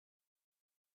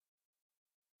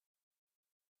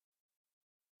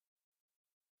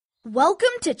Welcome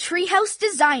to Treehouse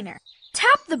Designer.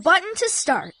 Tap the button to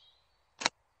start.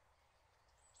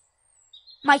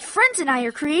 My friends and I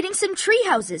are creating some tree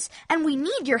houses, and we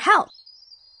need your help.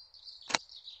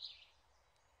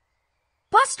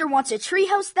 Buster wants a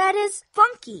treehouse that is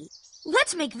funky.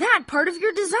 Let's make that part of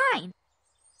your design.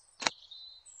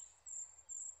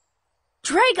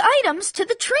 Drag items to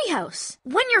the treehouse.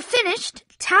 When you're finished,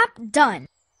 tap Done.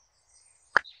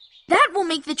 That will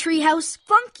make the treehouse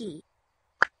funky.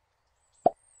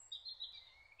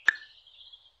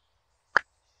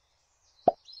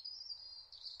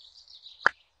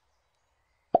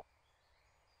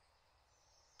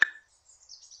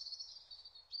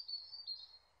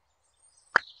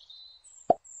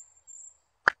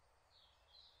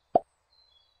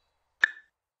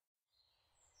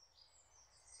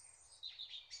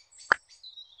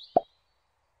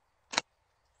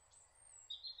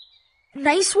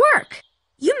 Nice work!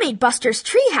 You made Buster's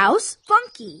treehouse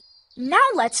funky. Now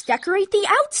let's decorate the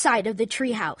outside of the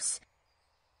treehouse.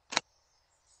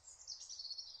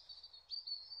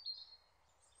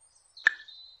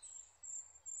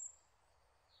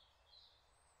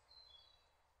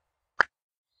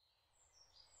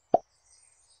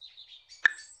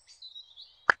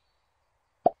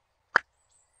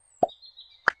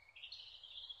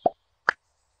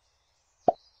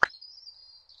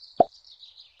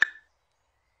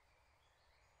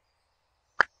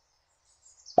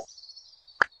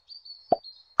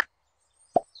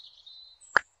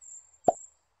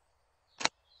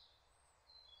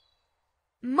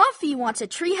 Muffy wants a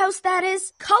treehouse that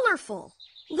is colorful.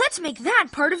 Let's make that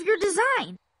part of your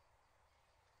design.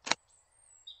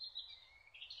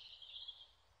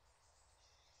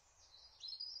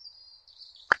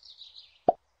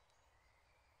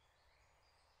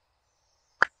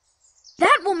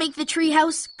 That will make the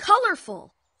treehouse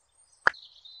colorful.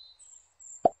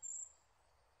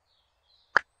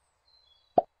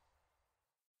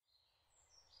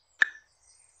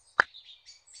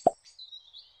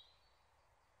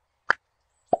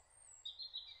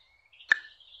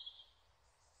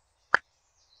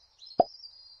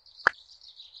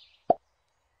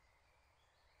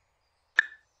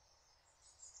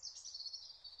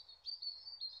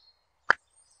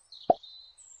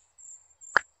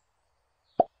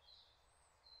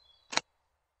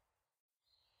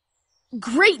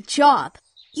 Great job!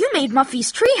 You made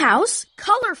Muffy's treehouse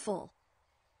colorful.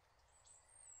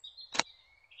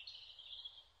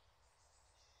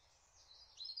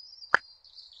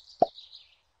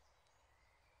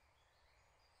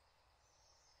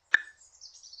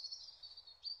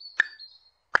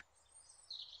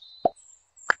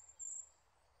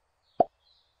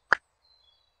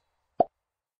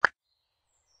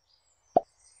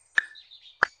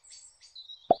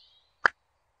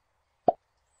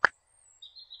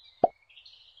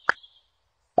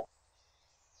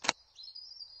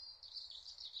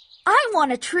 I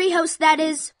want a treehouse that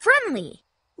is friendly.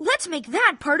 Let's make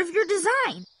that part of your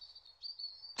design.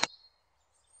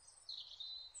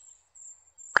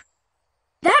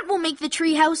 That will make the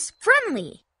treehouse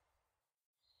friendly.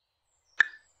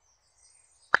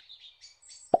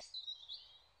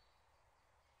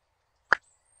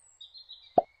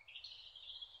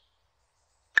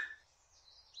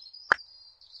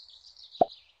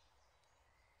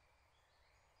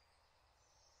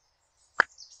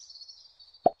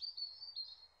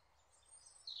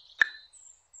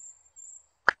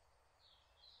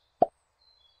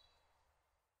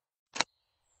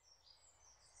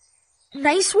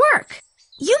 Nice work!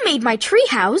 You made my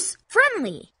treehouse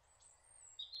friendly.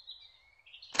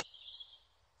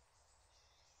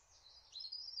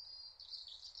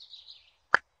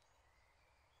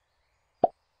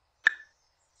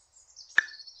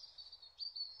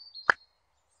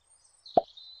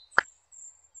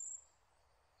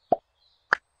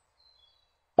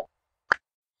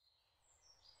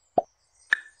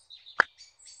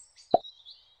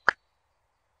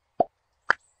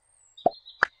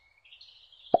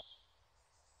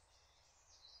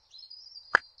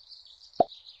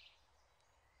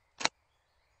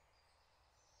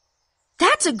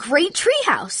 That's a great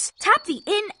treehouse. Tap the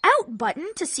In-Out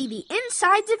button to see the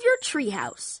insides of your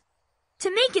treehouse.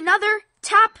 To make another,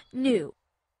 tap New.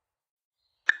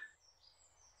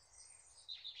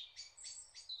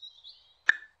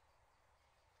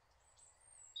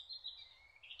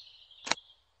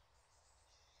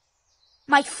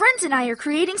 My friends and I are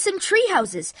creating some tree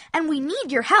houses, and we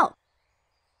need your help.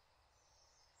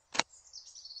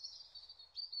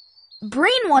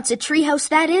 Brain wants a treehouse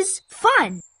that is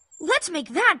fun. Let's make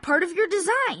that part of your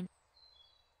design.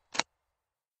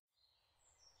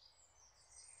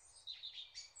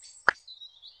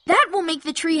 That will will make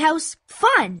the treehouse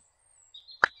fun.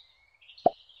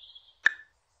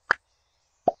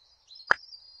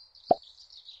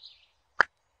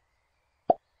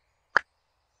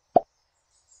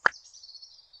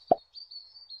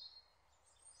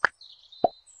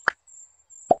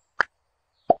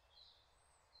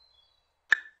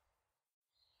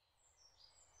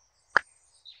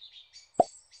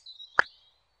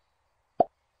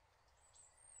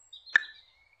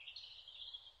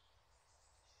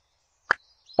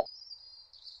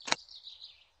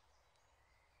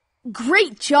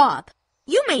 Great job!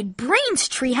 You made Brain's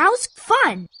treehouse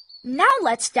fun. Now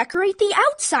let's decorate the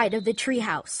outside of the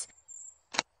treehouse.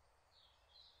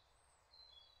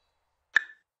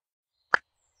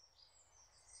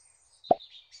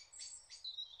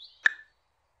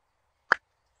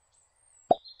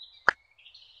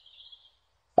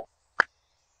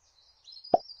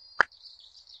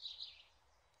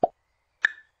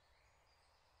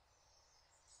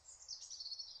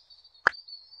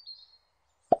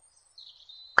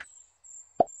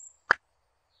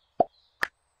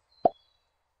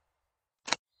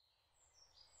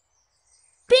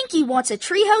 Pinky wants a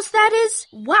treehouse that is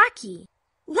wacky.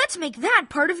 Let's make that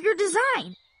part of your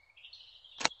design.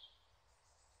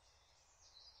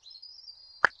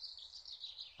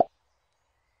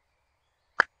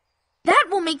 That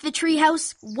will make the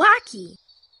treehouse wacky.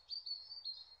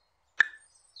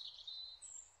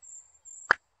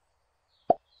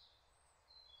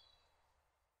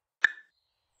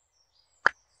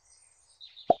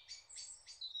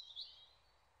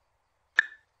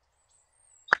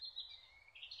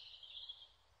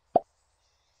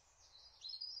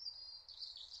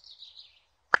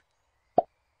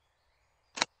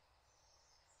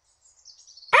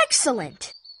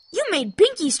 Excellent! You made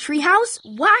Pinky's treehouse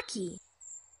wacky.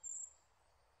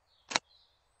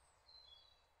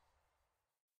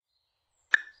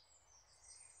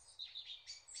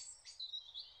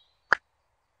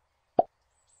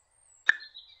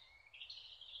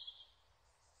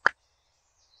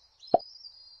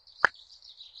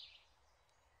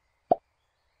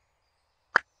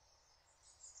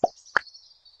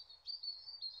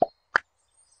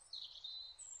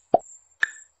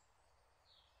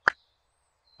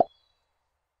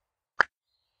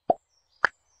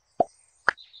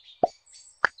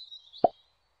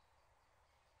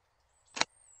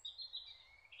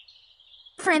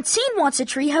 Francine wants a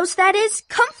treehouse that is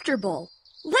comfortable.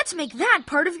 Let's make that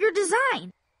part of your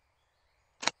design.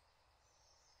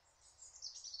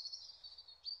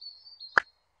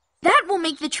 That will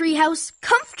make the treehouse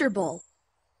comfortable.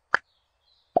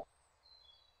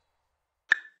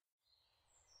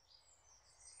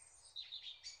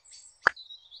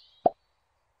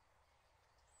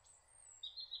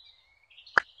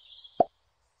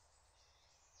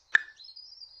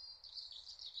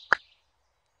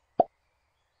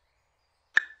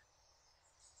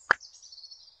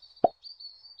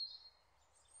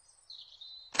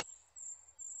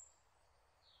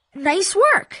 Nice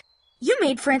work! You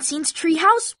made Francine's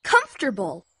treehouse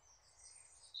comfortable.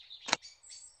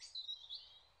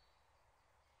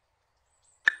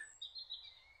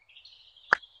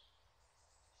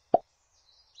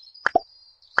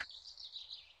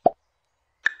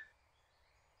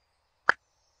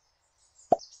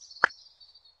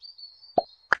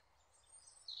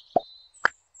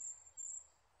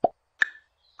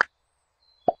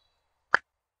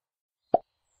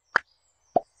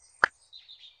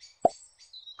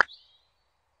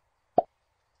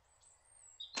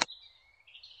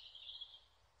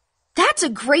 That's a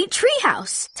great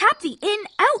treehouse. Tap the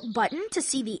In-Out button to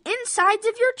see the insides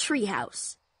of your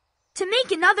treehouse. To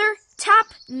make another, tap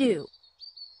New.